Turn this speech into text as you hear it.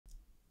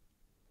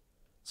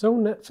So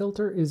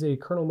NetFilter is a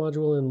kernel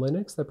module in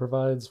Linux that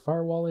provides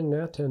firewalling,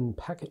 NAT, and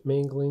packet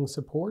mangling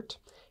support.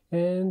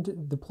 And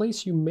the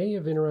place you may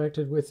have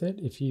interacted with it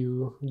if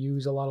you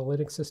use a lot of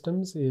Linux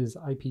systems is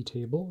IP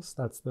tables.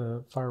 That's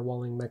the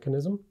firewalling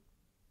mechanism.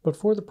 But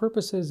for the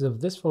purposes of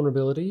this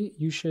vulnerability,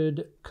 you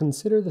should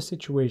consider the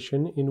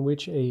situation in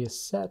which a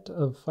set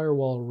of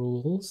firewall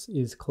rules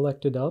is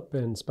collected up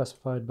and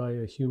specified by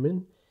a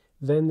human.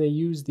 Then they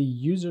use the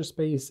user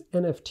space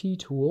NFT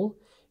tool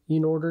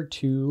in order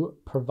to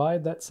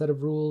provide that set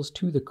of rules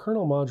to the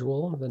kernel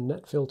module, the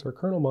NetFilter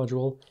kernel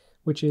module,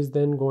 which is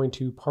then going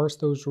to parse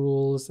those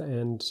rules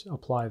and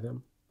apply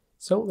them.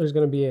 So there's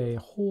going to be a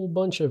whole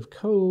bunch of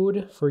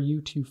code for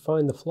you to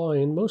find the flaw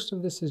in. Most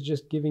of this is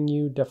just giving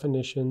you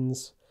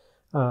definitions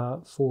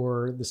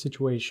for the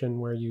situation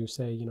where you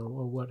say,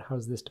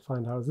 how's this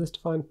defined, how is this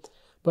defined?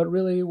 But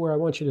really where I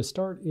want you to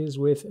start is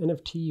with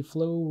NFT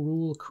flow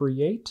rule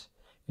create,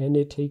 and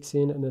it takes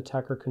in an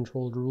attacker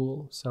controlled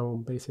rule.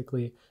 So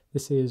basically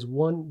this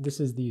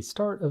is the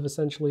start of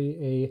essentially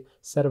a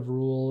set of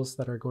rules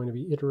that are going to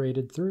be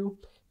iterated through,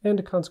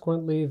 and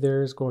consequently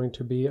there's going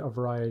to be a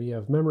variety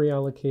of memory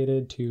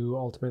allocated to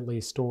ultimately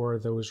store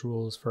those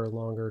rules for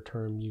longer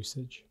term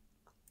usage.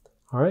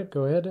 All right,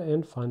 go ahead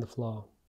and find the flaw.